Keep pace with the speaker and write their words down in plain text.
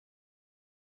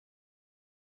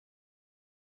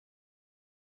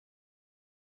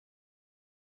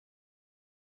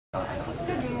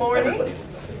Good morning. We're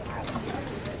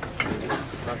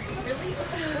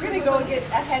going to go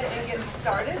ahead and get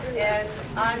started. And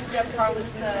I'm Deb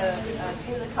Carlis, the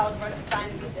Dean of the College of Arts and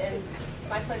Sciences, and it's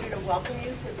my pleasure to welcome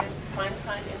you to this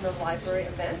Primetime in the Library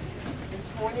event.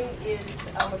 This morning is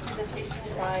a presentation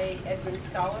by Edgren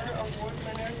Scholar Award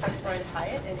winners, Dr. Brian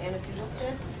Hyatt and Anna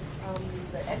Fugalstad.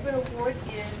 The Edgren Award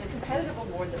is a competitive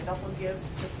award that Bethel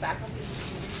gives to faculty and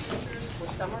researchers for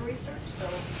summer research. So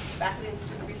faculty and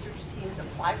student research teams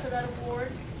apply for that award,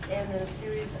 and then a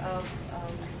series of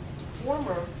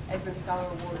former Edgren Scholar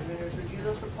Award winners review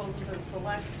those proposals and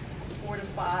select 4 to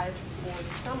 5 for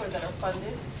the summer that are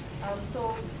funded.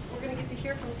 So we're going to get to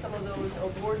hear from some of those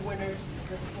award winners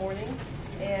this morning.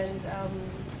 And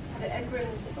the Edgren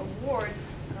Award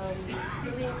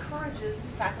really encourages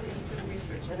faculty and student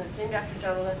research, and it's named after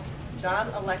John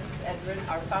Alexis Edgren,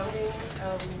 our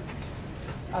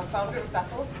founder of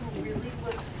Bethel, who really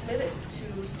was committed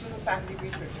to student faculty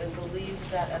research and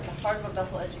believed that at the heart of a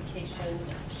Bethel education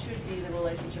should be the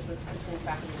relationship between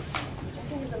faculty and students, which I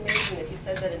think is amazing that he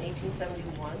said that in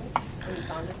 1871 when he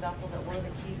founded Bethel, that one of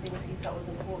the key things he thought was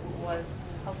important was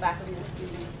how faculty and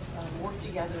students work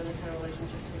together and the kind of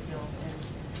relationships they build. And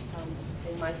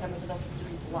in my time as a Bethel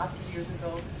student, lots of years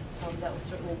ago, that was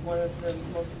certainly one of the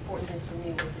most important things for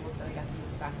me, was the work that I got to do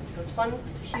with faculty. So it's fun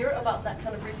to hear about that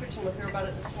kind of research, and we'll hear about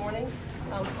it this morning.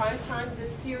 Primetime,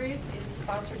 this series, is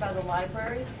sponsored by the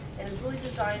library and is really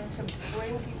designed to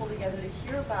bring people together to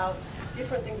hear about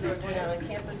different things that are going on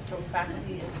campus from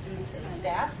faculty and students and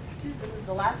staff. This is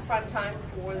the last Primetime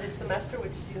for this semester,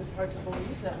 which seems hard to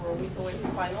believe that we're a week away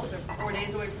from finals, or 4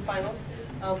 days away from finals.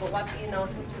 But watch the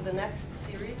announcements for the next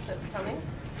series that's coming.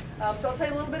 So I'll tell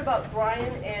you a little bit about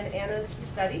Brian and Anna's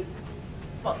study.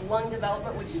 It's about lung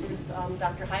development, which is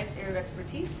Dr. Hyatt's area of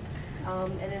expertise.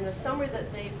 And in a summary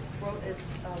that they wrote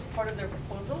as part of their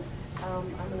proposal,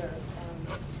 I'm going to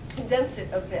condense it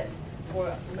a bit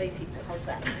for lay people. How's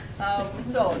that?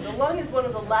 So the lung is one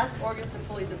of the last organs to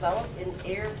fully develop in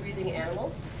air-breathing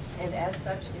animals, and as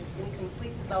such is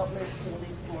incomplete development can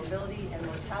lead to morbidity and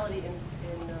mortality in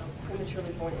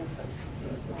prematurely born infants.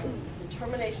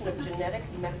 Determination of genetic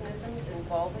mechanisms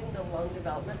involving the lung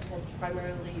development has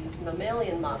primarily used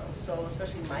mammalian models, so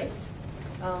especially mice.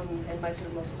 And mice are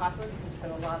the most popular because there's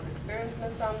been a lot of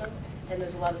experiments on them, and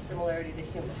there's a lot of similarity to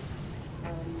humans.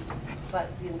 But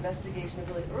the investigation of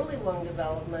really early lung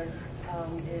development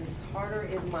is harder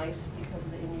in mice because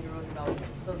of the in utero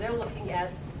development. So they're looking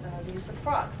at the use of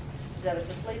frogs,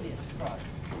 Xenopus laevis frogs.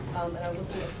 And I'm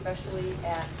looking especially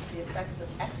at the effects of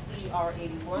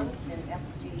XER81 and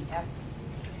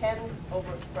FGF10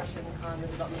 overexpression on the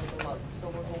development of the lung. So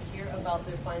we're going to hear about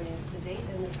their findings to date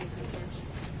and this research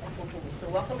that continues. So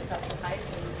welcome, Dr. Hyatt,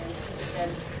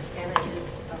 and Anna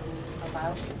is a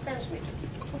biology and Spanish major.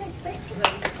 Okay, thanks for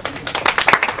that.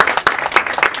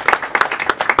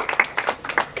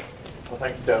 Well,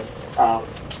 thanks, Deb.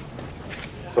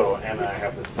 So Anna and I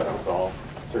have this set up, so I'll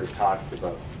sort of talk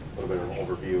about a little bit of an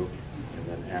overview, and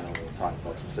then Anna will talk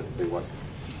about specifically what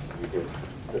we did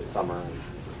this summer and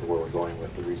where we're going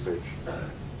with the research.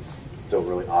 It's still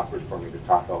really awkward for me to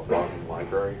talk out loud in the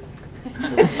library. Be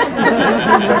in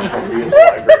the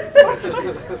library, so I should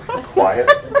be quiet.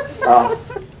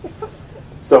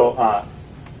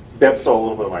 Deb stole a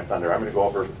little bit of my thunder. I'm going to go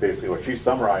over basically what she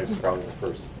summarized, probably in the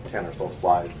first 10 or so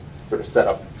slides, sort of set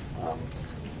up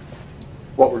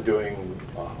what we're doing,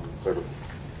 sort of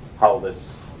how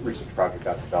this research project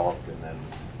got developed, and then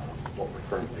what we're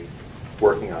currently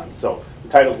working on. So the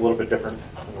title's a little bit different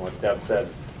than what Deb said.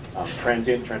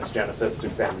 Transient, Transgenesis, to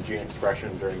examine gene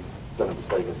expression during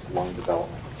Xenopus laevis lung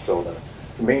development. So the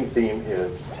main theme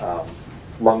is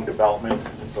lung development,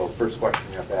 and so the first question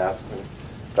you have to ask when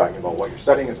talking about what you're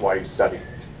studying is why you study it.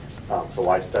 So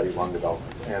why study lung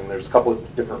development? And there's a couple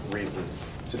of different reasons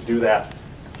to do that.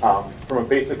 From a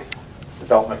basic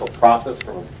developmental process,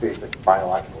 from a basic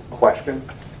biological question,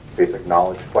 basic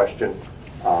knowledge question,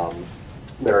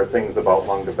 there are things about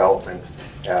lung development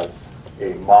as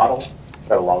a model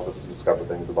that allows us to discover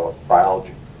things about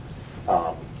biology.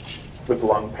 With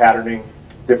lung patterning,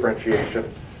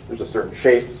 differentiation, there's a certain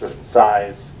shape, a certain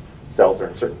size, cells are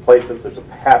in certain places, there's a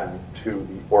pattern to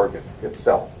the organ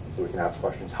itself. So we can ask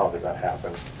questions, how does that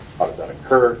happen? How does that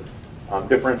occur?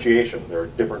 Differentiation, there are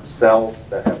different cells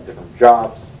that have different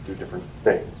jobs, do different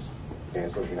things. Okay,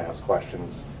 so we can ask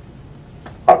questions,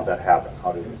 how did that happen?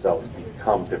 How do these cells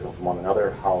become different from one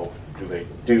another? How do they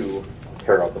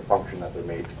carry out the function that they're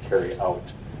made to carry out?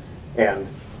 And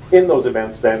in those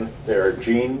events then, there are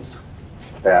genes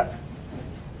that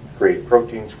create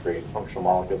proteins, create functional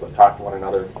molecules that talk to one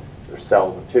another. There are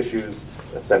cells and tissues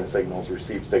that send signals,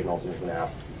 receive signals, and you can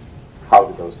ask, how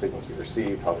did those signals get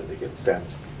received, how did they get sent,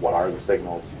 what are the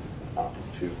signals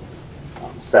to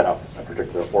set up a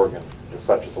particular organ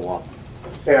such as a lung.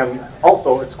 And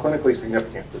also, it's clinically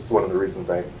significant. This is one of the reasons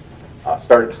I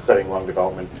started studying lung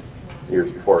development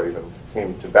years before I even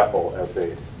came to Bethel as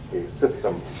a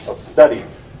system of study.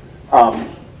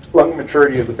 Lung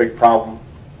maturity is a big problem.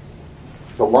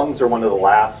 The lungs are one of the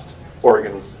last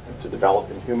organs to develop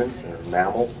in humans and in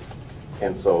mammals.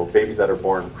 And so babies that are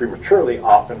born prematurely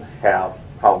often have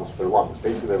problems with their lungs.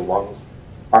 Basically, their lungs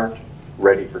aren't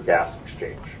ready for gas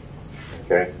exchange.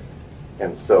 Okay?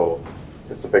 And so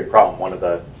it's a big problem. One of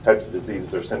the types of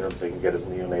diseases or syndromes they can get is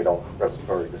neonatal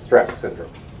respiratory distress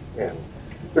syndrome. And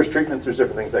there's treatments, there's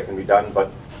different things that can be done,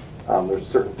 but there's a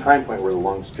certain time point where the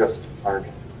lungs just aren't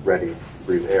ready to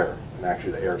breathe air. And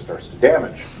actually the air starts to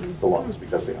damage the lungs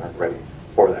because they aren't ready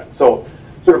for that. So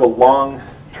sort of a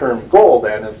long-term goal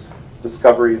then is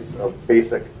discoveries of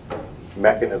basic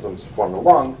mechanisms to form the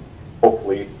lung.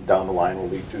 Hopefully down the line will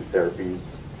lead to therapies,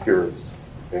 cures.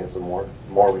 Okay, so the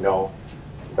more we know,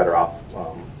 the better off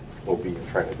we'll be in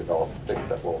trying to develop things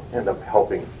that will end up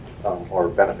helping or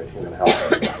benefit human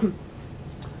health.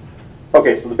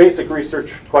 Okay, so the basic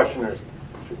research questions,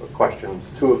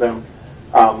 two of them,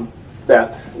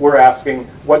 that we're asking,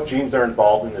 what genes are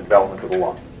involved in the development of the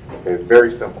lung? Okay,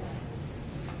 very simple.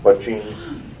 What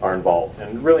genes are involved?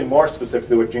 And really more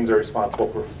specifically, what genes are responsible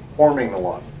for forming the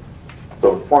lung?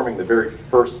 So forming the very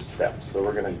first steps. So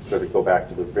we're going to sort of go back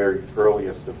to the very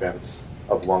earliest events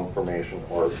of lung formation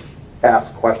or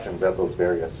ask questions at those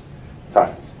various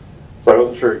times. So I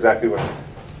wasn't sure exactly what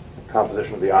the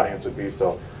composition of the audience would be,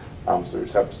 so we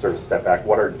just have to sort of step back.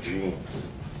 What are genes?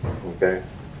 Okay,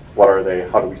 what are they?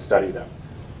 How do we study them?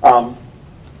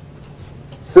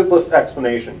 Simplest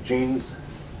explanation, genes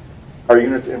are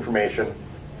units of information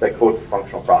that code for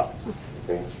functional products.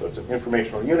 Okay, so it's an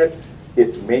informational unit.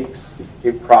 It makes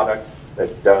a product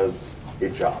that does a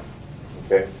job.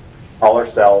 Okay, all our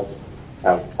cells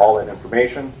have all that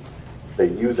information. They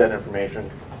use that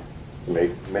information to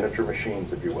make miniature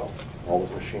machines, if you will. All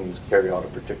those machines carry out a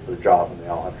particular job, and they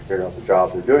all have to carry out the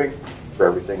job they're doing for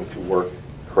everything to work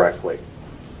correctly.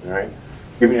 All right?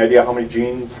 Give you an idea how many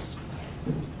genes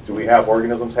do we have,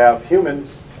 organisms have?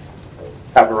 Humans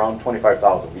have around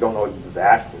 25,000. We don't know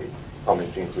exactly how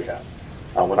many genes we have.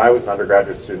 When I was an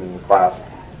undergraduate student in the class,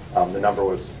 the number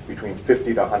was between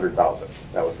 50 to 100,000.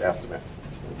 That was the estimate.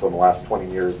 And so in the last 20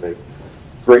 years, they've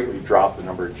greatly dropped the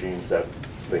number of genes that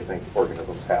they think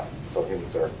organisms have. So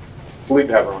humans are believed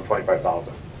to have around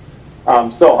 25,000.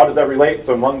 So how does that relate?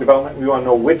 So in lung development, we want to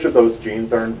know which of those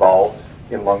genes are involved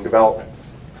in lung development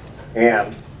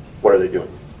and what are they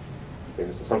doing. Okay,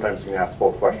 so sometimes you can ask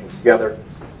both questions together.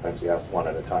 Sometimes you ask one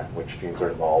at a time, which genes are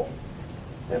involved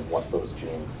and what those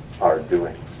genes are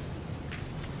doing.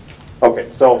 Okay,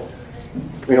 so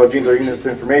we know genes are units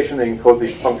of information. They encode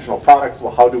these functional products.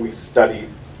 Well, how do we study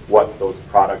what those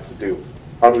products do?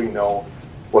 How do we know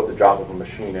what the job of a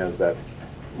machine is that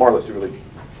more or less you really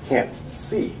can't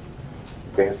see?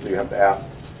 Okay, so you have to ask,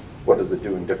 what does it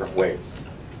do in different ways?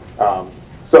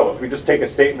 So if we just take a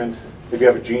statement, if you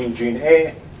have a gene, gene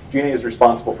A is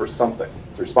responsible for something.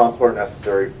 It's responsible or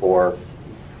necessary for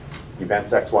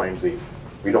events X, Y, and Z.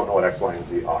 We don't know what X, Y, and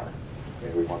Z are.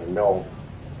 Okay, we want to know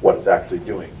what it's actually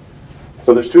doing.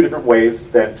 So there's two different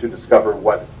ways then to discover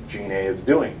what gene A is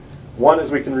doing. One is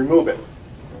we can remove it.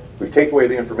 We take away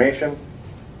the information's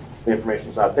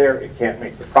not there, it can't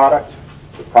make the product,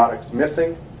 the product's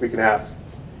missing, we can ask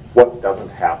what doesn't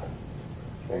happen,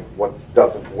 okay? What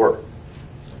doesn't work.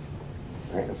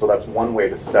 Okay? And so that's one way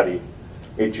to study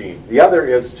a gene. The other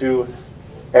is to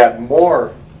add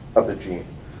more of the gene.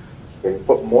 Okay?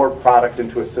 Put more product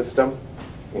into a system,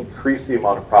 increase the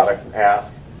amount of product, and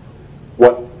ask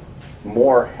what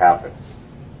more happens.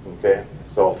 Okay?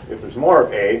 So if there's more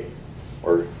of A,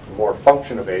 or more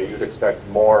function of A, you'd expect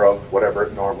more of whatever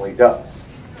it normally does.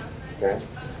 Okay?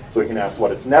 So we can ask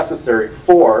what it's necessary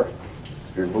for, so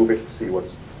you remove it to see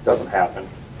what doesn't happen,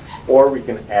 or we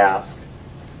can ask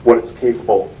what it's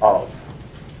capable of.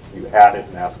 You add it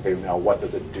and ask, okay, now what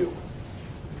does it do?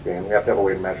 Okay, and we have to have a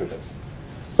way to measure this.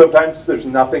 Sometimes there's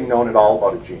nothing known at all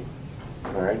about a gene.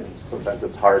 All right? And so sometimes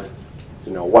it's hard to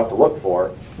know what to look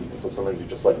for, and so sometimes you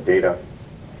just let data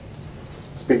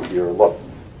speak to you or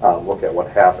look at what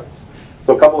happens.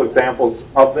 So a couple examples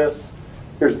of this.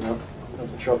 Here's, no, it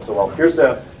doesn't show up so well. Here's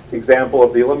an example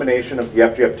of the elimination of the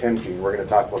FGF10 gene. We're going to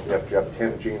talk about the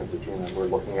FGF10 gene. It's a gene that we're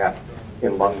looking at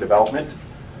in lung development.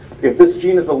 If this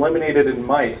gene is eliminated in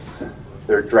mice,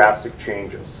 there are drastic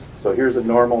changes. So here's a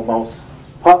normal mouse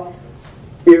pup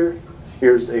here.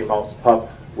 Here's a mouse pup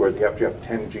where the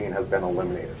FGF10 gene has been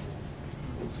eliminated.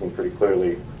 It's seen pretty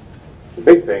clearly The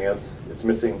big thing is it's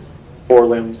missing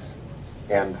forelimbs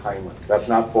and hind limbs. That's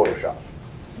not Photoshop.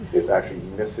 It's actually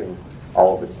missing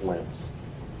all of its limbs.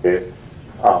 Okay?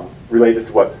 Related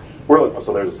to what we're looking at,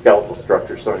 so there's a skeletal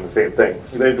structure showing the same thing.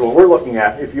 Related to what we're looking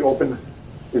at, if you open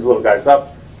these little guys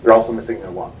up, they're also missing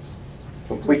their lungs.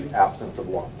 Complete absence of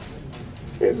lungs.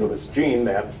 Okay, so this gene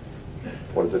then,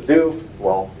 what does it do?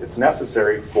 Well, it's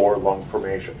necessary for lung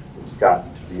formation. It's got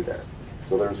to be there.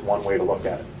 So there's one way to look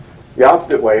at it. The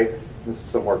opposite way, this is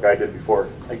some work I did before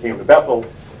I came to Bethel,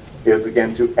 is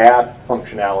again to add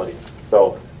functionality.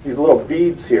 So these little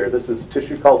beads here, this is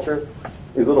tissue culture.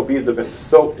 These little beads have been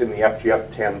soaked in the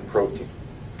FGF10 protein.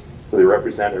 So they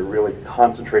represent a really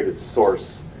concentrated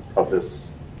source of this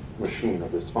machine,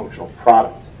 of this functional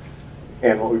product.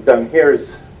 And what we've done here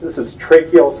is, this is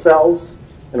tracheal cells,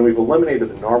 and we've eliminated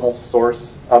the normal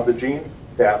source of the gene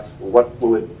to ask, what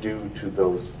will it do to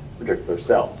those particular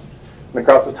cells? And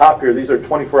across the top here, these are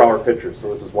 24-hour pictures.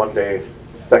 So this is one day,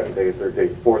 second day, third day,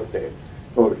 fourth day.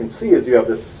 And what we can see is you have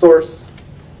this source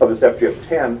of this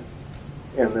FGF10,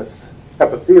 and this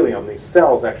epithelium, these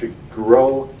cells actually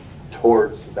grow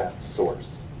towards that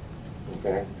source.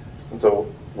 Okay? And so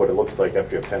what it looks like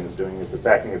FGF10 is doing is it's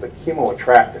acting as a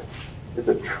chemoattractant. It's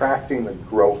attracting the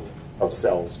growth of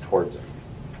cells towards it.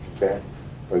 Okay?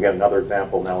 So again, another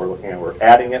example, now we're looking at, we're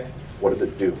adding it. What does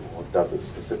it do? Well, it does a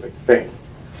specific thing.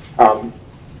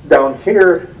 Down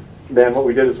here, then what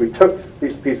we did is we took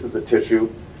these pieces of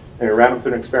tissue and we ran them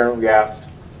through an experiment. We asked,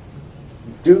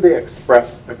 do they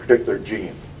express a particular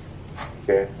gene?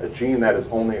 Okay, a gene that is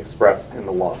only expressed in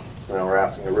the lung. So now we're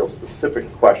asking a real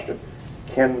specific question.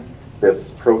 Can this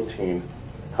protein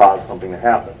cause something to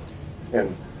happen?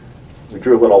 And we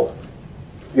drew a little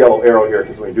yellow arrow here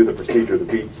because when you do the procedure, the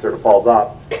bead sort of falls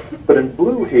off. But in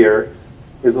blue here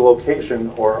is a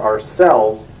location, or our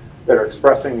cells, that are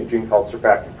expressing a gene called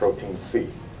surfactant protein C.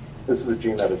 This is a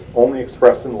gene that is only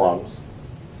expressed in lungs.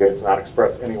 Okay, it's not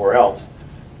expressed anywhere else.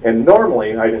 And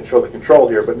normally, I didn't show the control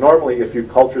here, but normally if you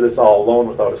culture this all alone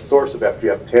without a source of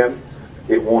FGF10,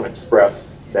 it won't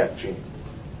express that gene.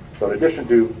 So in addition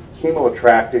to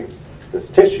chemoattracting this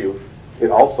tissue,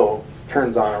 it also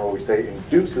turns on, or what we say,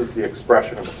 induces the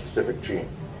expression of a specific gene.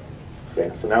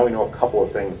 Okay, so now we know a couple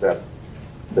of things that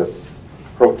this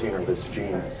protein or this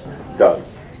gene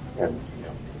does. And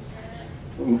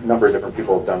a number of different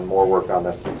people have done more work on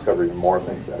this to discover even more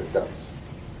things that it does.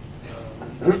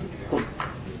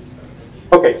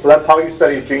 Okay, so that's how you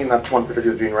study a gene. That's one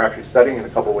particular gene we're actually studying, and a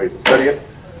couple ways to study it.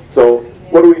 So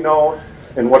what do we know,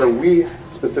 and what are we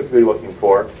specifically looking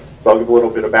for? So I'll give a little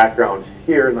bit of background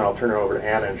here, and then I'll turn it over to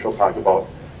Anna, and she'll talk about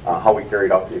how we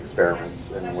carried out the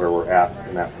experiments and where we're at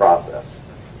in that process.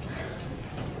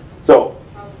 So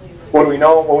what do we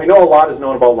know? Well, we know a lot is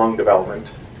known about lung development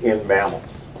in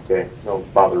mammals. Okay,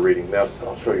 don't bother reading this.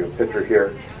 I'll show you a picture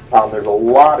here. There's a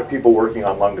lot of people working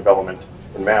on lung development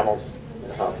in mammals,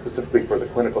 specifically for the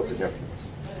clinical significance.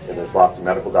 And there's lots of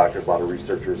medical doctors, a lot of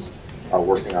researchers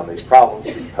working on these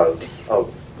problems because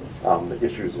of the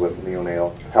issues with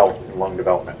neonatal health and lung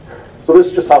development. So this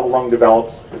is just how the lung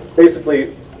develops.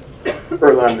 Basically,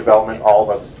 early on in development, all of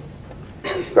us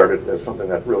started as something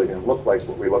that really didn't look like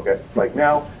what we look at like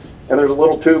now. And there's a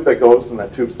little tube that goes, and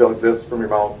that tube still exists from your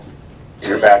mouth to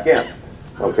your back end.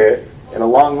 Okay? And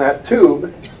along that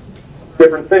tube,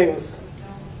 different things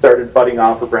started budding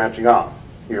off or branching off.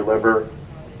 Your liver,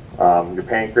 your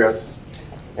pancreas,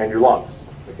 and your lungs.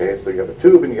 Okay? So you have a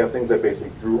tube, and you have things that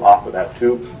basically grew off of that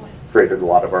tube, created a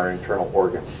lot of our internal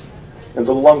organs. And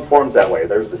so the lung forms that way.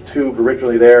 There's the tube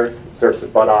originally there. It starts to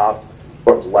bud off,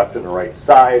 forms left and the right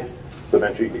side. So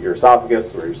eventually you get your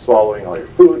esophagus, where you're swallowing all your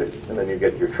food, and then you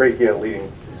get your trachea leading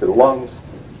to the lungs,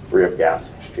 where you have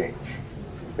gas exchange.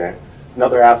 Okay?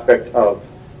 Another aspect of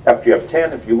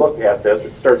FGF10, if you look at this,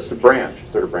 it starts to branch. It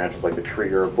sort of branches like a tree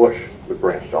or a bush would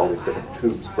branch. All these different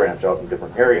tubes branch out in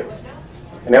different areas.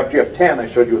 And FGF10, I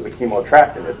showed you, as a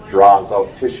chemoattractant. It draws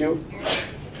out tissue.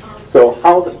 So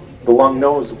how the lung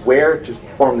knows where to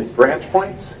form these branch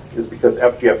points is because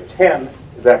FGF10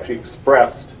 is actually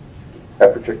expressed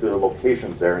at particular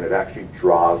locations there, and it actually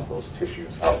draws those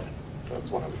tissues out. So that's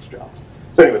one of its jobs.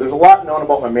 So anyway, there's a lot known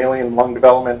about mammalian lung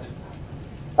development.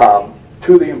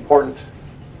 Two of the important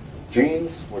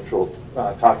genes, which we'll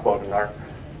talk about in our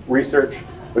research,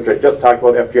 which I just talked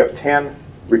about, FGF10,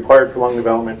 required for lung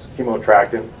development, is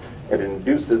chemoattractant, and it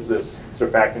induces this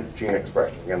surfactant gene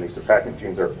expression. Again, these surfactant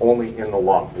genes are only in the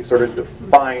lung. They sort of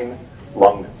define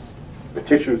lungness. The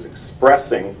tissue is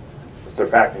expressing the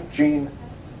surfactant gene.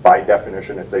 By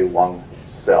definition, it's a lung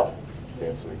cell.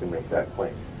 Okay, so we can make that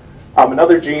claim.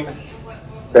 Another gene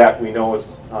that we know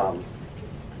is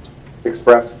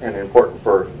expressed and important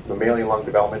for mammalian lung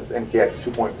development is NKX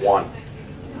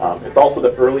 2.1. It's also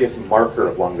the earliest marker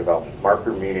of lung development.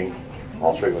 Marker meaning,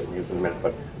 I'll show you what it means in a minute,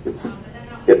 but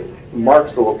it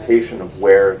marks the location of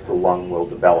where the lung will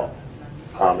develop.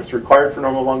 It's required for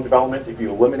normal lung development. If you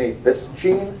eliminate this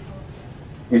gene,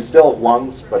 you still have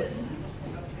lungs, but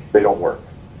they don't work.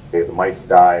 Okay, the mice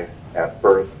die at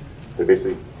birth. They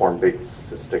basically form big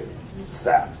cystic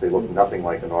sacs. They look nothing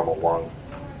like a normal lung.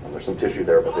 There's some tissue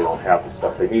there, but they don't have the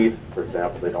stuff they need. For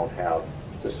example, they don't have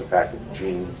the surfactant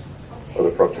genes or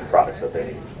the protein products that they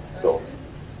need. So,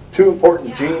 two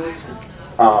important genes.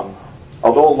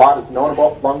 Although a lot is known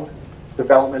about lung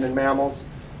development in mammals,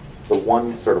 the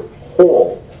one sort of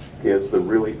hole is the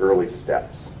really early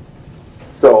steps.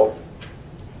 So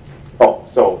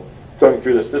going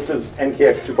through this is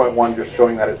NKX 2.1, just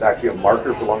showing that it's actually a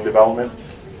marker for lung development.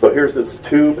 So here's this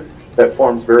tube that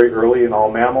forms very early in all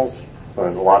mammals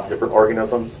and a lot of different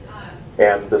organisms.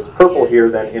 And this purple here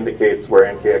then indicates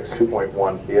where NKX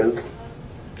 2.1 is.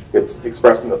 It's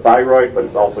expressed in the thyroid, but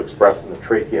it's also expressed in the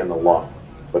trachea and the lung.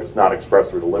 But it's not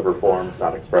expressed where the liver forms,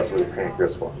 not expressed where the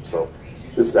pancreas forms. So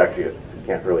this is actually, you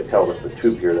can't really tell, but it's a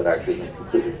tube here that actually isn't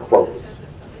completely closed.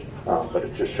 But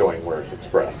it's just showing where it's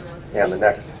expressed. And the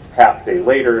next half day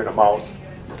later in a mouse,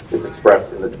 it's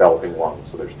expressed in the developing lung.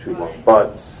 So there's two lung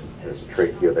buds, there's a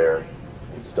trachea there,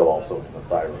 and still also in the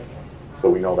thyroid. So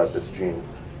we know that this gene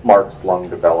marks lung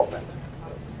development.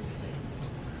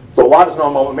 So a lot is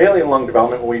known about mammalian lung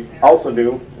development. We also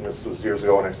knew, and this was years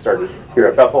ago when I started here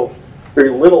at Bethel, very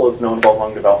little is known about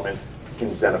lung development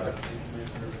in Xenopus.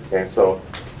 Okay, so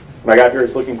when I got here, I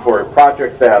was looking for a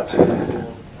project that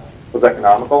was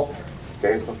economical,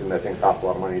 okay, something that didn't cost a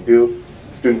lot of money to do,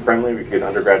 student-friendly, we could get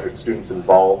undergraduate students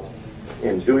involved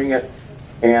in doing it,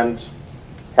 and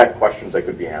had questions that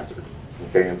could be answered.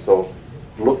 Okay, and so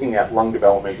looking at lung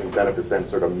development in Xenopus then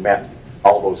sort of met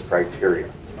all those criteria.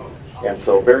 And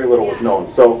so very little was known.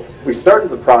 So we started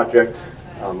the project,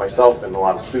 myself and a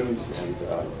lot of students and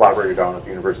collaborator down at the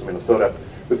University of Minnesota,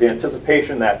 with the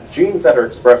anticipation that genes that are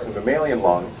expressed in mammalian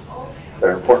lungs that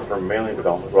are important for mammalian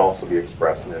development will also be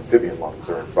expressed in amphibian lungs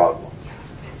or in frog lungs.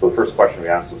 So the first question we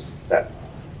asked was that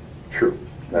true?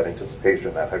 That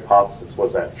anticipation, that hypothesis,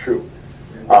 was that true?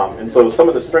 And so some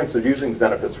of the strengths of using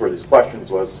Xenopus for these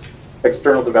questions was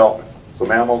external development. So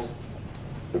mammals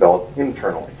develop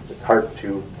internally. It's hard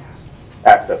to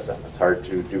access them. It's hard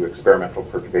to do experimental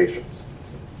perturbations.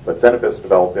 But Xenopus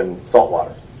developed in salt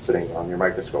water, sitting on your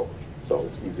microscope. So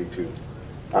it's easy to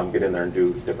get in there and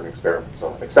do different experiments.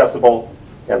 So accessible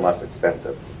and less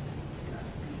expensive.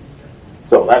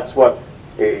 So that's what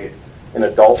an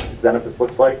adult Xenopus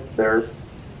looks like. They're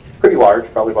pretty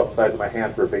large, probably about the size of my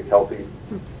hand for a big, healthy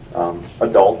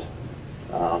adult.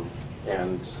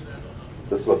 And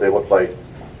this is what they look like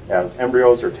as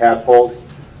embryos or tadpoles.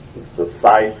 This is a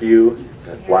side view.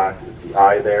 That black is the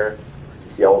eye there.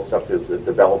 This yellow stuff is the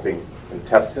developing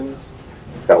intestines.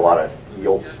 It's got a lot of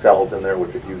yolk cells in there,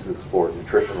 which it uses for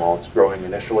nutrition while it's growing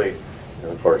initially.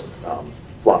 And of course,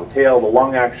 its long tail. The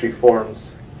lung actually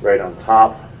forms right on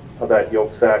top of that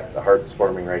yolk sac. The heart's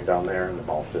forming right down there, and the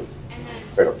mouth is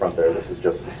right up front there. This is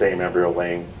just the same embryo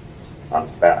laying on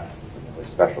its back. Nothing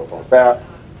special about that.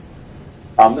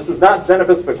 This is not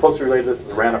Xenopus, but closely related. This is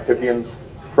a Ranopipians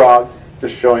frog,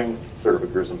 just showing sort of a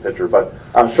gruesome picture, but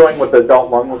I'm showing what the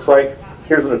adult lung looks like.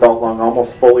 Here's an adult lung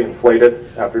almost fully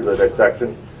inflated after the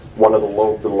dissection. One of the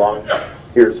lobes of the lung.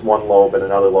 Here's one lobe and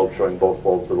another lobe showing both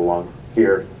lobes of the lung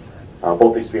here.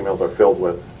 Both these females are filled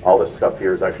with, all this stuff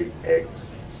here is actually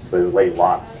eggs. They lay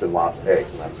lots and lots of eggs,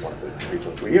 and that's one of the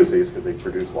reasons we use these, because they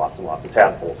produce lots and lots of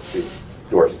tadpoles to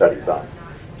do our studies on.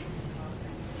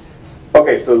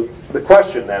 Okay, so the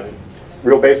question then,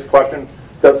 real basic question,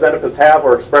 does Xenopus have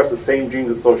or express the same genes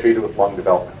associated with lung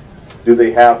development? Do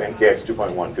they have NKX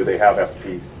 2.1? Do they have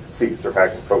SPC,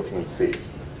 surfactant protein C?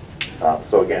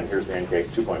 So again, here's the NKX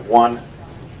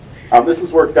 2.1. This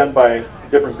is work done by a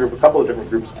different group. A couple of different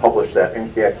groups published that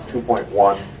NKX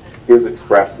 2.1 is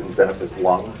expressed in Xenopus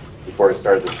lungs before I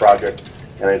started this project.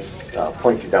 And I just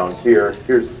point you down here.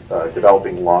 Here's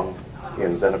developing lung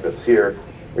in Xenopus here.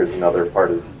 Here's another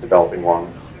part of the developing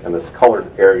lung. And this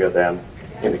colored area then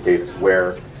indicates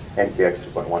where NKX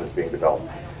 2.1 is being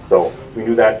developed. So we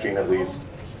knew that gene at least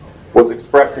was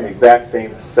expressed in the exact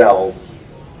same cells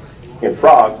in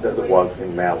frogs as it was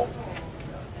in mammals.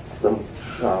 So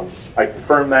I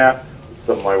confirmed that.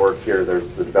 Some of my work here,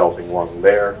 there's the developing lung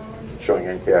there, showing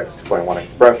NKX 2.1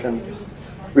 expression.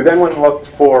 We then went and looked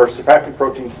for surfactant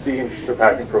protein C and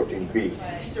surfactant protein B.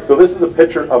 So this is a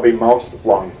picture of a mouse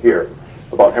lung here,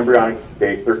 about embryonic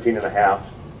day 13 and a half.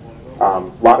 A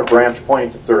lot of branch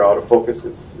points. It's sort of out of focus.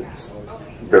 It's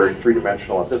very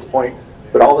three-dimensional at this point.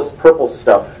 But all this purple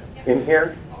stuff in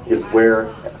here is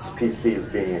where SPC is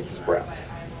being expressed.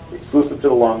 Exclusive to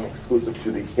the lung, exclusive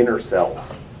to the inner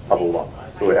cells of the lung.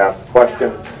 So it asks the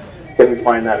question, can we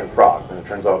find that in frogs? And it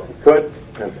turns out we could,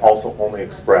 and it's also only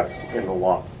expressed in the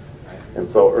lung. And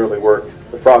so early work,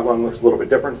 the frog lung looks a little bit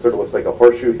different, sort of looks like a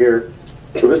horseshoe here.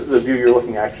 So this is a view you're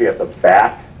looking actually at the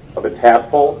back of a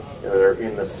tadpole. They're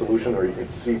in the solution where you can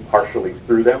see partially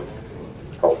through them.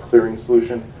 It's called clearing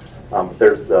solution.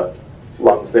 There's the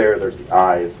lungs there, there's the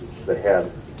eyes, this is the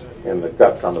head, and the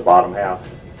guts on the bottom half.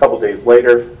 A couple days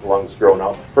later, the lungs grown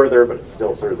out further, but it's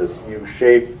still sort of this U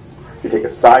shape. If you take a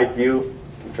side view,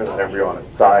 you turn that embryo on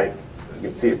its side, you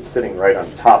can see it's sitting right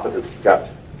on top of this gut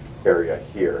area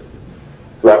here.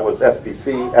 So that was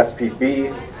SPC,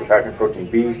 SPB, surfactant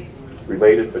protein B,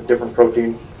 related but different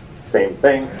protein, same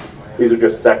thing. These are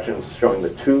just sections showing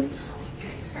the tubes,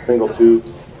 single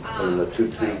tubes, and the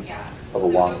two tubes of the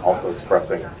lung also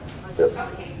expressing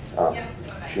this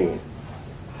gene.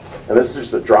 And this is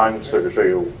just a drawing sort of show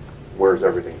you where's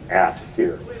everything at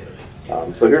here.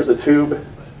 So here's the tube,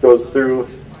 goes through,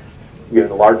 you get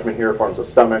an enlargement here, forms a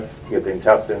stomach, you get the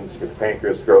intestines, you get the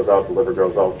pancreas grows out, the liver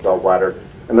grows out, gallbladder,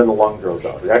 and then the lung grows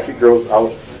out. It actually grows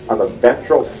out on the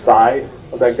ventral side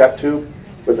of that gut tube,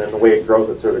 but then the way it grows,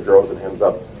 it sort of grows and ends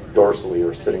up dorsally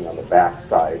or sitting on the back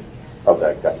side of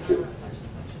that gut tube.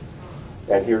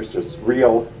 And here's just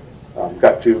real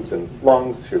gut tubes and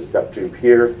lungs. Here's a gut tube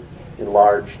here,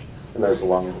 enlarged, and there's a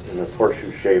lung in this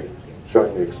horseshoe shape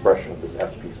showing the expression of this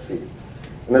SPC.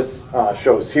 And this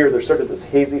shows here, there's sort of this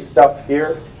hazy stuff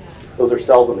here. Those are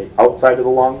cells on the outside of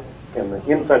the lung, and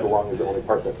the inside of the lung is the only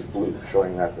part that's blue,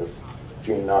 showing that this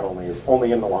gene not only is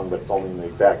only in the lung, but it's only in the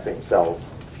exact same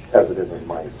cells as it is in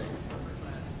mice.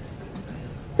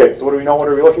 Okay, so what do we know? What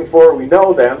are we looking for? We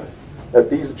know then that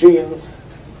these genes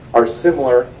are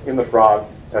similar in the frog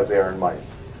as they are in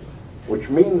mice, which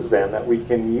means then that we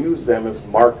can use them as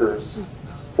markers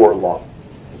for lung.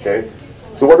 Okay,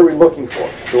 so what are we looking for?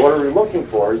 So what are we looking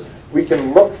for is we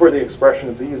can look for the expression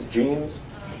of these genes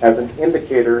as an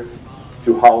indicator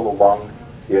to how the lung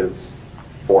is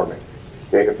forming.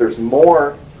 Okay, if there's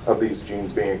more of these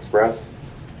genes being expressed,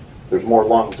 there's more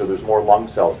lungs or there's more lung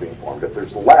cells being formed. If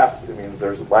there's less, it means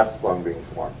there's less lung being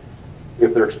formed.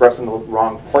 If they're expressed in the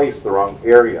wrong place, the wrong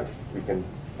area, we can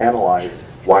analyze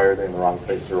why are they in the wrong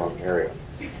place or wrong area.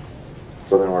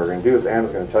 So then what we're going to do is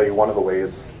Anna's going to tell you one of the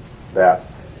ways that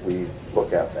we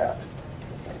look at that.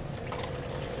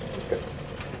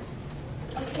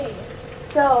 Okay,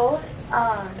 so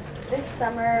this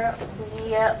summer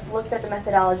we looked at the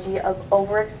methodology of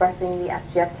overexpressing the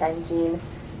FGF10 gene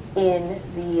in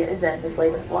the Xenopus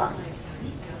Laevis lung.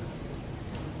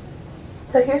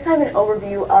 So here's kind of an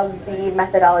overview of the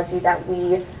methodology that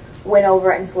we went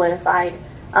over and solidified.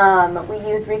 We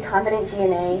used recombinant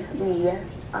DNA. We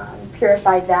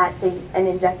purified that and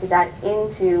injected that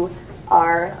into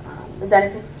our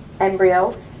Xenopus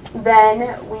embryo.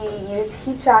 Then we used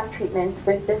heat shock treatments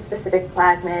with this specific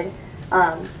plasmid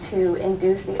to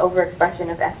induce the overexpression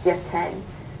of FGF10.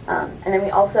 And then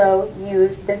we also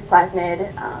used this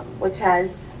plasmid, which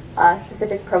has a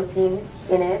specific protein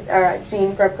in it, or a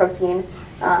gene for a protein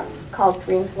called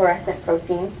green fluorescent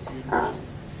protein,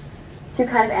 to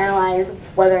kind of analyze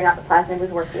whether or not the plasmid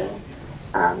was working.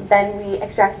 Then we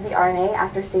extracted the RNA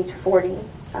after stage 40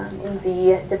 in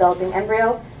the developing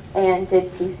embryo and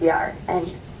did PCR. And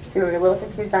if you were a little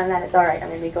confused on that, it's all right. I'm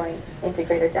going to be going into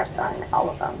greater depth on all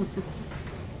of them.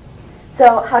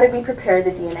 So how did we prepare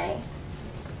the DNA?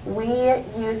 We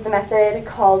used the method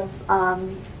called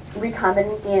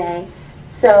recombinant DNA.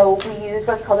 So we used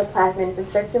what's called a plasmid. It's a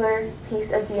circular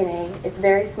piece of DNA. It's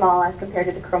very small as compared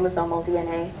to the chromosomal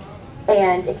DNA.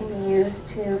 And it can be used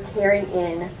to carry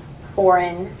in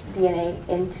foreign DNA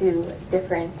into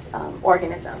different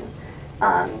organisms.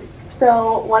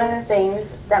 So one of the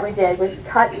things that we did was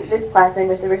cut this plasmid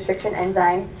with the restriction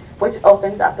enzyme, which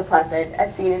opens up the plasmid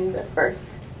as seen in the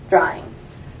first drawing.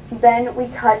 Then we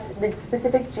cut the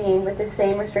specific gene with the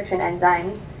same restriction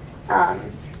enzymes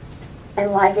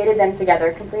and ligated them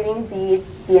together, completing the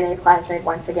DNA plasmid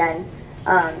once again.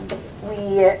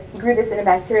 We grew this in a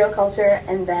bacterial culture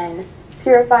and then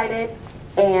purified it,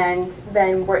 and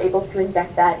then we're able to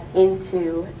inject that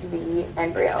into the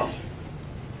embryo.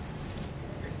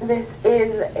 This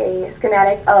is a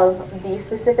schematic of the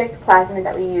specific plasmid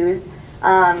that we used.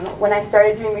 When I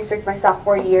started doing research my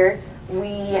sophomore year,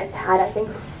 we had, I think,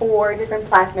 4 different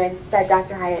plasmids that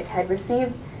Dr. Hyatt had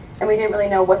received, and we didn't really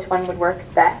know which one would work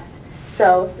best.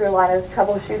 So through a lot of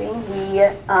troubleshooting, we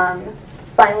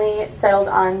finally settled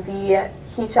on the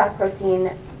heat shock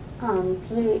protein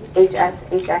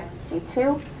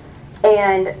PHSHSG2,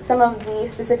 And some of the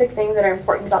specific things that are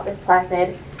important about this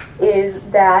plasmid is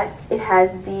that it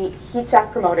has the heat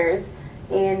shock promoters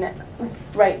in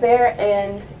right there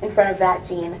and in front of that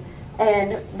gene.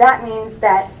 And that means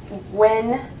that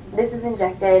when this is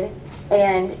injected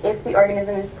and if the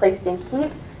organism is placed in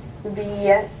heat,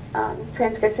 the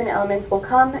transcription elements will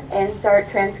come and start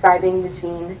transcribing the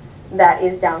gene that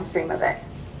is downstream of it.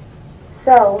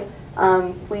 So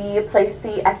we place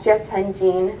the FGF10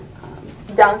 gene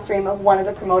downstream of one of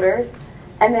the promoters,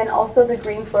 and then also the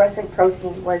green fluorescent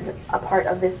protein was a part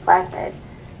of this plasmid,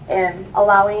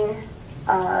 allowing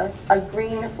a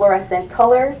green fluorescent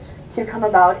color to come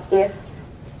about if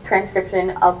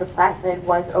transcription of the plasmid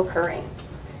was occurring.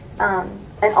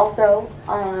 And also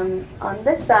on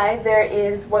this side there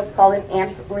is what's called an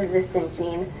AMP-resistant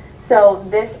gene. So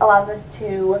this allows us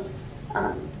to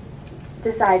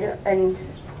decide and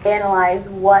analyze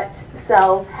what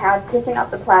cells have taken up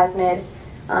the plasmid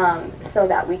so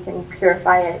that we can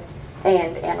purify it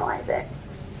and analyze it.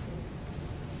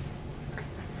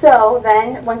 So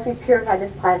then, once we purify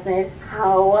this plasmid,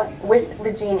 with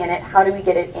the gene in it, how do we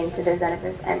get it into the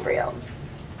Xenopus embryo?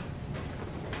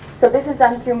 So this is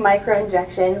done through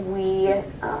microinjection. We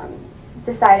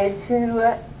decided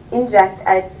to inject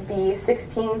at the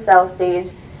 16 cell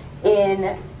stage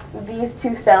in these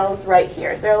two cells right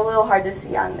here. They're a little hard to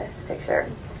see on this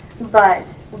picture, but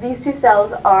these two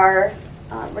cells are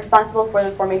responsible for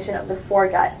the formation of the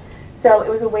foregut. So it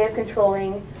was a way of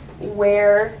controlling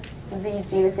where the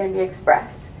gene is going to be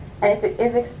expressed. And if it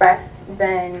is expressed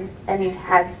then and it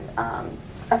has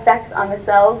effects on the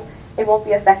cells, it won't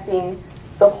be affecting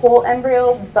the whole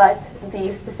embryo, but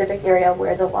the specific area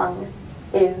where the lung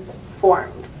is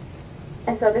formed.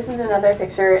 And so this is another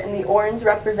picture, and the orange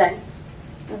represents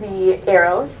the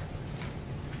arrows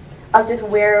of just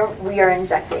where we are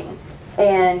injecting.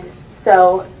 And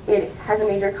so it has a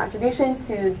major contribution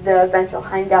to the ventral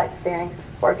hindgut, pharynx,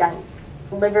 foregut,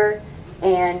 liver,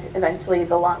 and eventually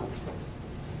the lungs.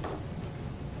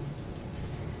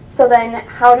 So then,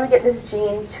 how do we get this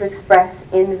gene to express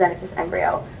in the Xenopus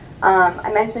embryo?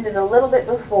 I mentioned it a little bit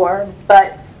before,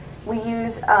 but we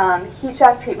use heat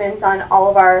shock treatments on all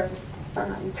of our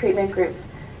treatment groups.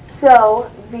 So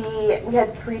we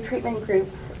had 3 treatment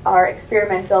groups. Our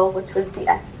experimental, which was the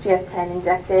FGF10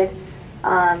 injected.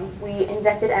 We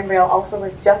injected embryo also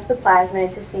with just the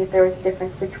plasmid to see if there was a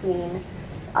difference between,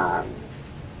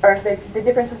 or if the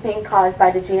difference was being caused by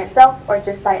the gene itself or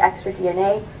just by extra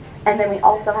DNA. And then we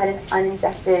also had an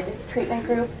uninjected treatment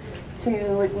group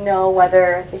to know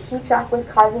whether the heat shock was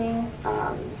causing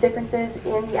differences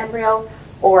in the embryo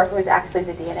or if it was actually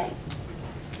the DNA.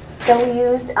 So we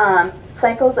used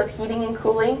cycles of heating and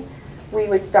cooling. We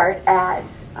would start at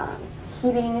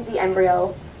heating the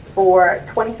embryo for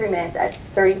 23 minutes at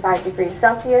 35 degrees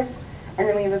Celsius, and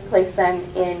then we would place them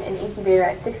in an incubator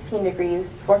at 16 degrees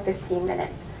for 15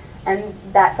 minutes. And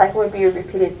that cycle would be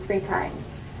repeated 3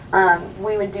 times.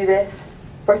 We would do this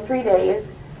for 3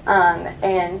 days,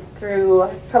 and through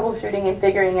troubleshooting and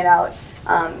figuring it out,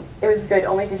 it was good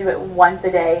only to do it once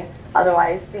a day,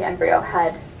 otherwise the embryo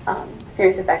had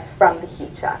serious effects from the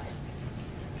heat shock.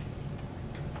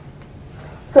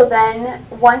 So then,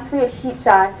 once we had heat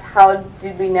shocked, how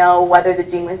did we know whether the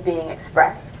gene was being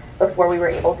expressed before we were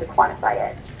able to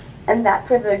quantify it? And that's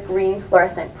where the green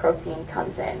fluorescent protein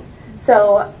comes in.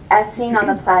 So, as seen on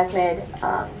the plasmid,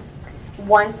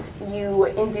 once you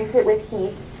induce it with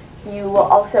heat, you will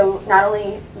also not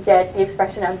only get the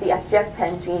expression of the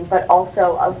FGF10 gene, but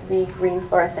also of the green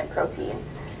fluorescent protein.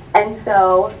 And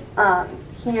so,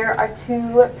 here are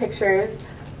 2 pictures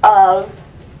of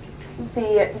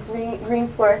the green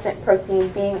fluorescent protein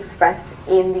being expressed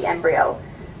in the embryo.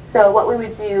 So what we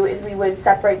would do is we would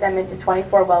separate them into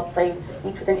 24 well plates,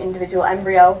 each with an individual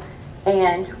embryo,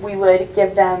 and we would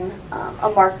give them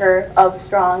a marker of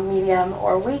strong, medium,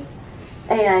 or weak,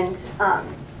 and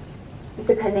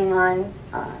depending on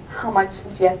how much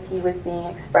GFP was being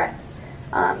expressed.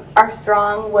 Our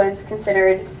strong was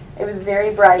considered, it was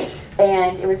very bright,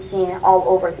 and it was seen all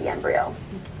over the embryo.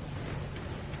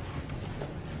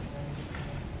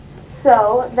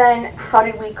 So then, how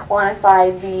did we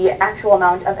quantify the actual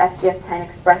amount of FGF10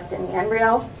 expressed in the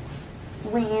embryo?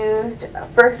 We used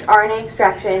first RNA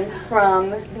extraction from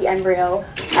the embryo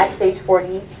at stage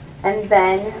 40, and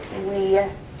then we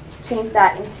changed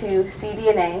that into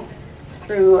cDNA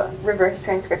through reverse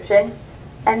transcription,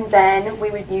 and then we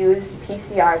would use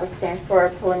PCR, which stands for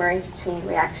polymerase chain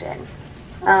reaction.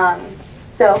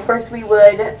 So first we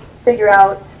would figure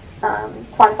out,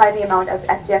 quantify the amount of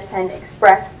FGF10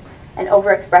 expressed and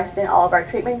overexpressed in all of our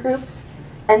treatment groups.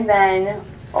 And then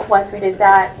once we did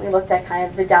that, we looked at kind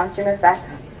of the downstream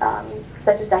effects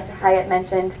such as Dr. Hyatt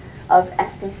mentioned, of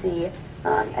SPC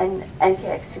and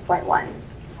NKX 2.1.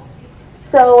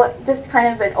 So just kind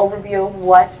of an overview of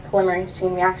what polymerase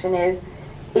chain reaction is.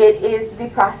 It is the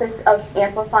process of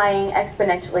amplifying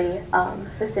exponentially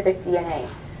specific DNA.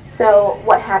 So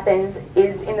what happens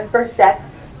is in the first step,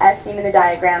 as seen in the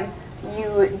diagram,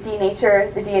 you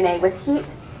denature the DNA with heat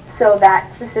so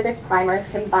that specific primers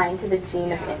can bind to the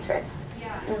gene of interest.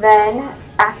 Then,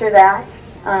 after that,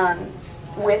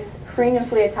 with free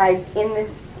nucleotides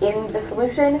in the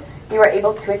solution, you are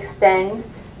able to extend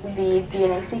the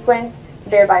DNA sequence,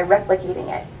 thereby replicating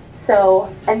it.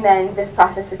 So, and then this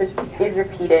process is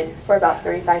repeated for about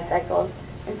 35 cycles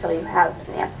until you have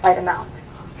an amplified amount.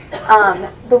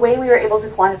 The way we were able to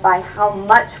quantify how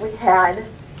much we had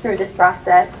through this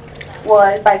process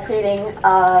was by creating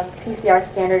a PCR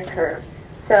standard curve.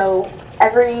 So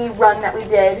every run that we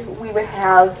did, we would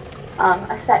have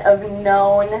a set of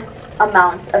known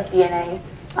amounts of DNA,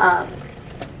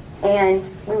 and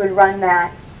we would run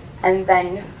that, and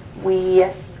then we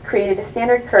created a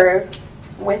standard curve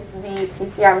with the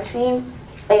PCR machine,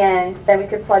 and then we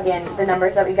could plug in the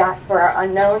numbers that we got for our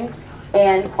unknowns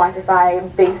and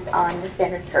quantify based on the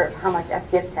standard curve how much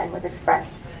FGF10 was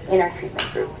expressed in our treatment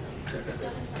groups.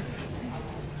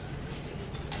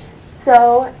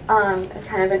 So, as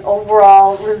kind of an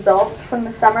overall result from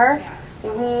the summer,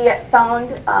 we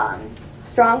found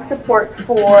strong support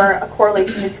for a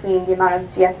correlation between the amount of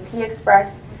GFP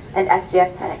expressed and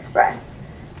FGF10 expressed.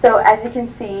 So as you can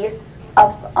see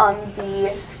up on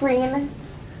the screen,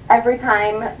 every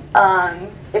time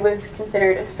it was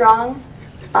considered a strong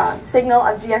signal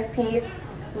of GFP,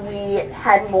 we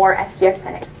had more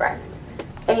FGF10 expressed.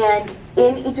 And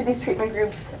in each of these treatment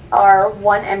groups are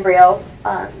one embryo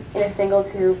in a single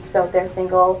tube, so they're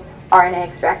single RNA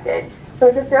extracted. So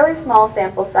it's a fairly small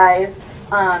sample size,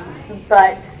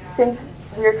 but since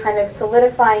we're kind of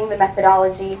solidifying the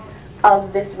methodology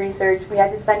of this research, we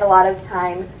had to spend a lot of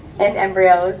time and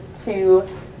embryos to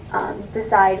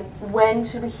decide when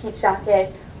should we heat shock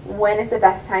it, when is the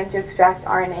best time to extract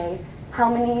RNA,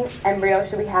 how many embryos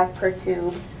should we have per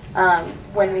tube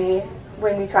when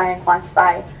we try and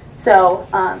quantify. So,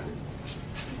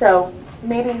 so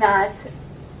maybe not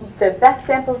the best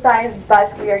sample size,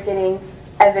 but we are getting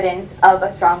evidence of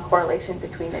a strong correlation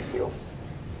between the two.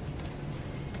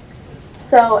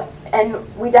 So,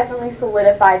 and we definitely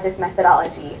solidified this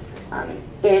methodology.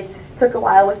 It took a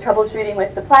while with troubleshooting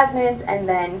with the plasmids and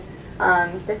then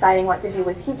deciding what to do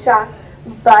with heat shock,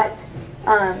 but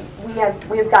we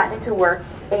have gotten it to work,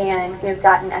 and we have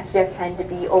gotten FGF10 to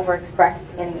be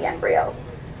overexpressed in the embryo.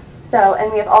 So,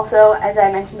 and we have also, as I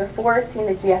mentioned before, seen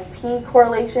the GFP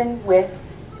correlation with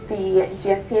the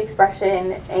GFP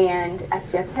expression and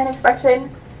FGF10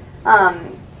 expression.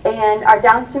 And our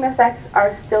downstream effects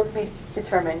are still to be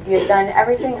determined. We have done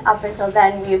everything up until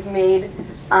then. We've made,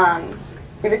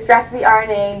 we've extracted the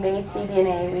RNA, made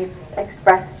cDNA, we've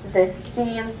expressed this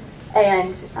gene,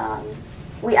 and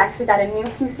we actually got a new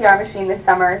PCR machine this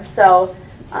summer, so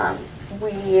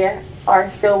we are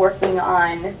still working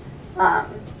on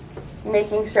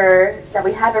making sure that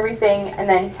we have everything and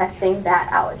then testing that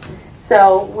out.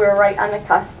 So we're right on the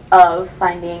cusp of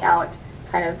finding out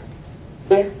kind of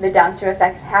if the downstream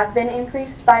effects have been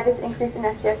increased by this increase in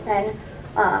FGF10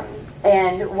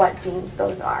 and what genes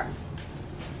those are.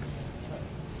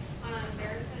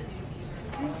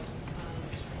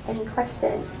 Any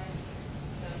questions?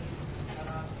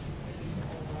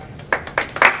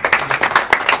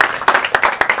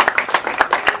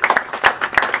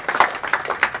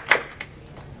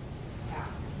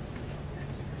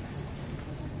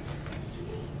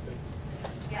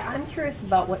 I'm curious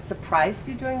about what surprised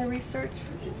you during the research.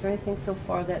 Is there anything so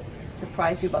far that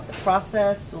surprised you about the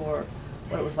process, or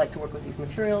what it was like to work with these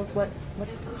materials? What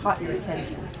caught your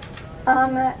attention?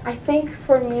 I think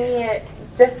for me,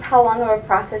 just how long of a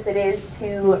process it is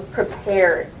to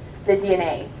prepare the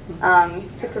DNA,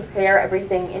 to prepare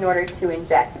everything in order to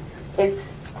inject. It's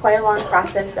quite a long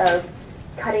process of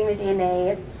cutting the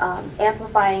DNA,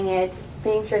 amplifying it,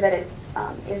 being sure that it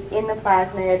is in the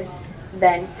plasmid,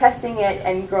 then testing it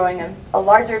and growing a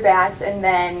larger batch, and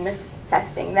then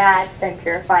testing that, then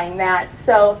purifying that.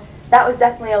 So that was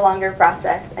definitely a longer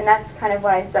process, and that's kind of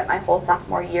what I spent my whole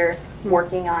sophomore year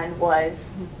working on, was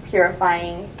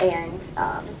purifying and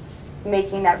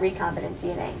making that recombinant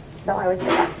DNA. So I would say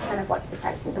that's kind of what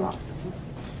surprised me the most.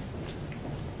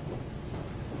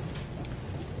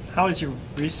 How has your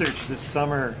research this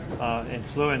summer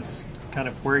influenced kind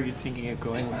of where you're thinking of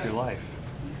going with your life?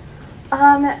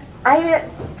 I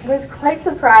was quite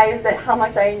surprised at how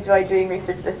much I enjoyed doing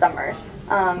research this summer.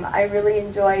 I really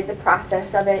enjoyed the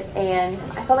process of it, and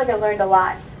I felt like I learned a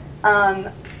lot.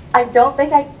 I don't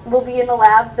think I will be in the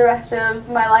lab the rest of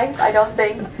my life. I don't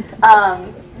think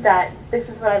that this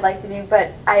is what I'd like to do,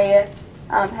 but I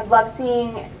have loved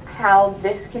seeing how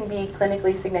this can be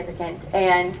clinically significant.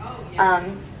 And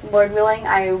Lord willing,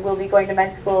 I will be going to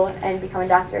med school and become a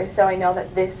doctor, so I know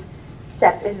that this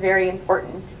step is very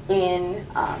important in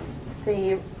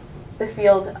the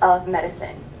field of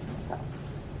medicine.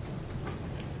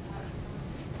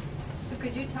 So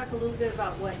could you talk a little bit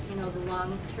about what, the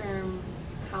long-term,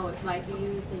 how it might be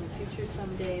used in the future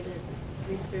someday,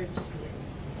 the research,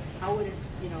 how would it,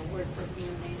 work for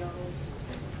neonatal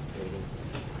babies?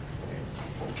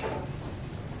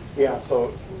 Yeah,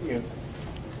 so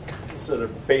it's at a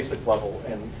basic level,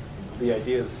 and the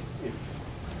idea is,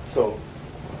 so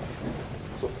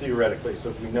theoretically, so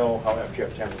if we know how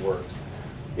FGF10 works,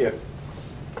 if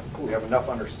we have enough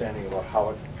understanding about how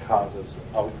it causes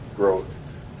outgrowth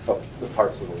of the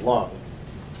parts of the lung,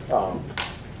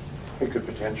 it could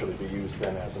potentially be used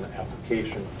then as an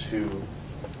application to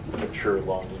mature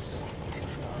lungs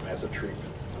as a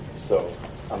treatment. So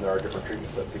there are different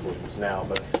treatments that people use now,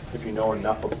 but if you know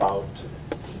enough about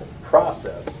the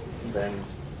process, then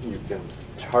you can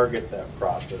target that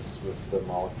process with the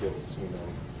molecules,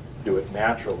 do it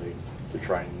naturally to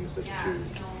try and use it to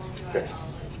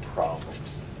fix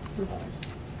problems.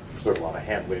 Sort of a lot of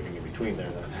hand waving in between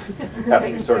there that has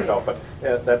to be sorted out, but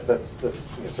that's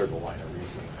sort of a line of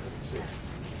reasoning I would see.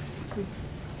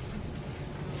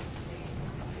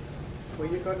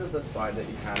 Will you go to the slide that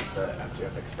you had the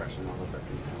FGF expression levels that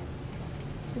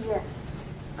you Yes.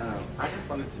 I just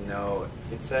wanted to know,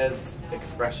 it says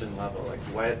expression level,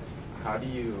 how did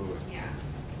you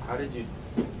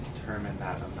determine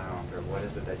that amount, or what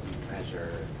is it that you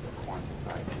measure or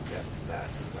quantify to get that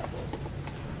level?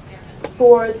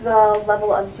 For the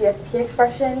level of GFP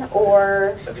expression,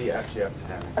 or The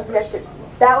FGF10 of expression GFP, level.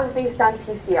 that was based on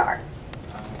PCR.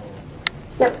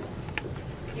 Yep.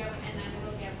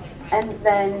 And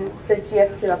then the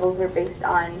GFP levels are based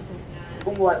on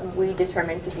what we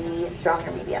determined to be strong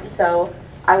or medium. So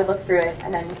I would look through it,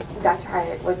 and then Dr.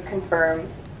 Hyatt would confirm,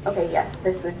 okay, yes,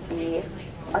 this would be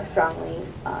a strongly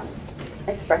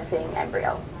expressing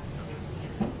embryo.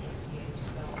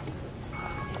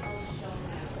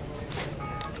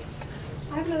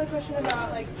 I have another question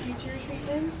about future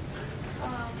treatments.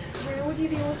 Where would you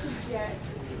be able to get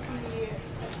the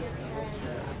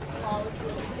FGF10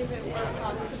 molecules if it were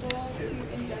possible to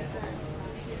inject them?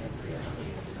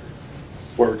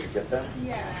 Where would you get them?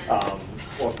 Yeah.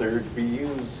 Well, if they're to be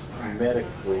used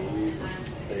medically,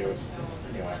 they would,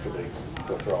 after they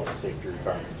go through all the safety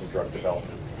requirements and drug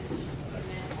development,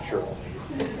 I'm sure only.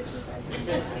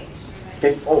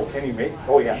 Can you make?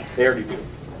 Oh yeah, they already do.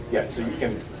 Yeah, so you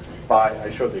can buy. I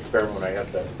showed the experiment when I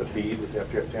had the bead with the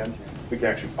FGF10. We can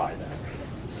actually buy that.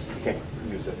 You can't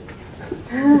use it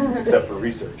except for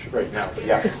research right now. But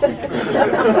yeah, you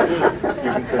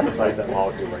can synthesize that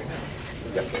molecule right now.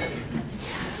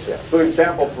 Yeah. So an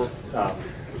example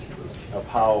of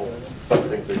how some of the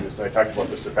things are used. So I talked about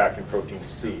the surfactant protein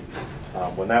C.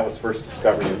 When that was first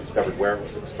discovered, they discovered where it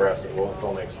was expressed. It wasn't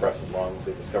only expressed in lungs.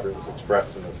 They discovered it was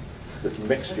expressed in this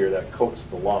mixture that coats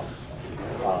the lungs.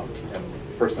 And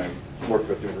the person I worked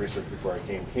with doing research before I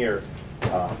came here,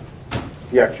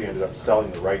 he actually ended up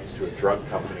selling the rights to a drug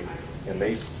company, and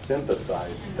they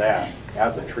synthesized that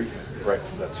as a treatment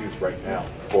that's used right now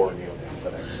for neonates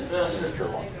that have mature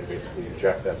lungs. They basically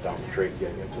inject that down the trachea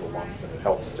into the lungs, and it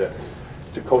helps to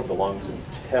coat the lungs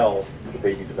until the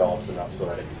baby develops enough so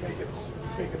that it can make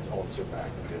its own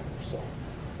surfactant in. So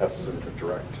that's sort of a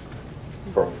direct,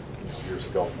 from years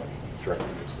ago, but direct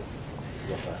use of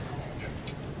that.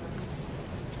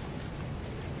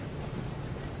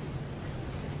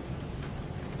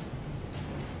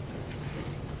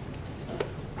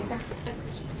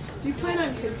 Do you plan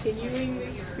on continuing the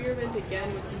experiment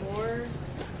again with more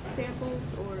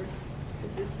samples, or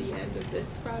is this the end of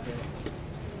this project?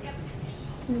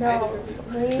 No,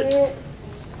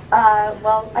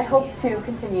 well, I hope to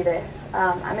continue this.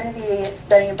 I'm going to be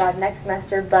studying abroad next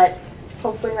semester, but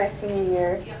hopefully my senior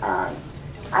year,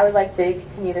 I would like to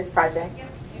continue this project.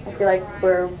 I feel like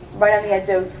we're right on the edge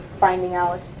of finding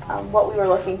out what we were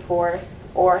looking for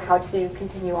or how to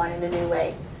continue on in a new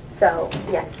way. So,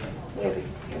 yes, we will be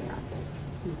continuing on.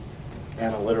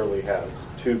 Anna literally has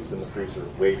tubes in the freezer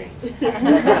waiting to be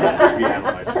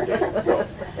analyzed for data. So,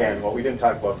 and what we didn't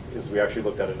talk about is we actually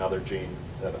looked at another gene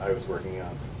that I was working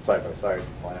on side by side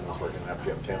while Anna was working on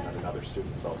FGF10 that another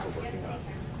student is also working on.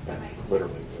 And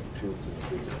literally with tubes in the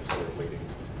freezer sort of waiting.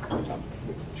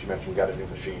 She mentioned we got a new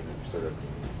machine and sort of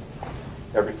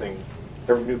everything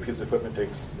every new piece of equipment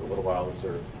takes a little while to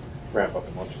sort of ramp up,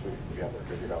 and once we have it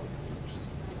figured out,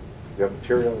 we have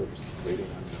material, we're just waiting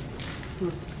on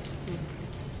numbers.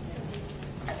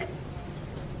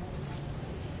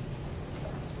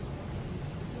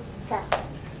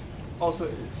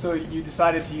 Also, so you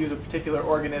decided to use a particular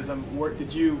organism. Were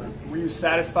you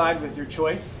satisfied with your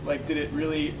choice? Like, did it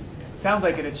really? It sounds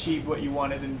like it achieved what you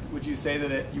wanted. And would you say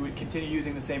that you would continue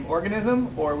using the same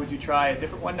organism, or would you try a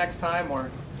different one next time? Or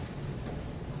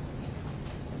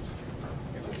I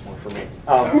guess it's more for me.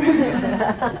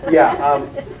 Yeah,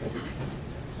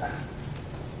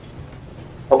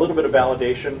 a little bit of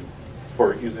validation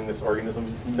for using this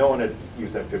organism. No one had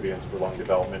used amphibians for lung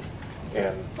development,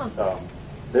 and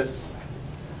this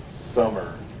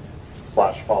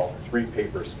summer/fall, 3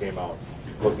 papers came out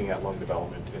looking at lung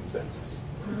development in Xenopus.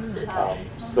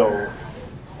 So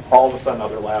all of a sudden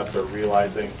other labs are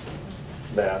realizing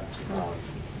that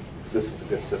this is a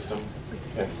good system,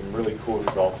 and some really cool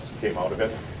results came out of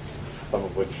it, some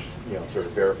of which sort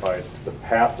of verified the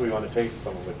path we want to take,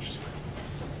 some of which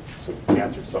sort of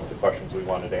answered some of the questions we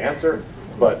wanted to answer,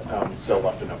 but still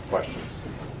left enough questions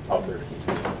out there to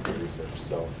do research.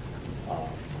 So,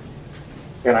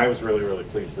 and I was really, really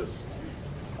pleased this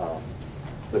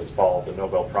fall, the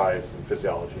Nobel Prize in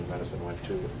Physiology and Medicine went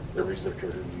to a researcher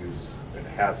who used and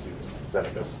has used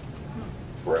Xenopus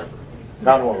forever.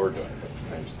 Not in what we're doing, but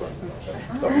I just thought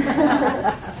that. So,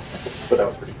 but that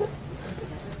was pretty cool.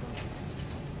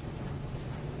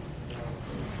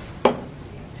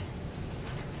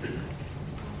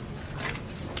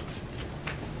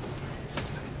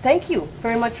 Thank you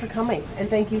very much for coming, and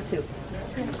thank you too.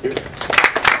 Thank you.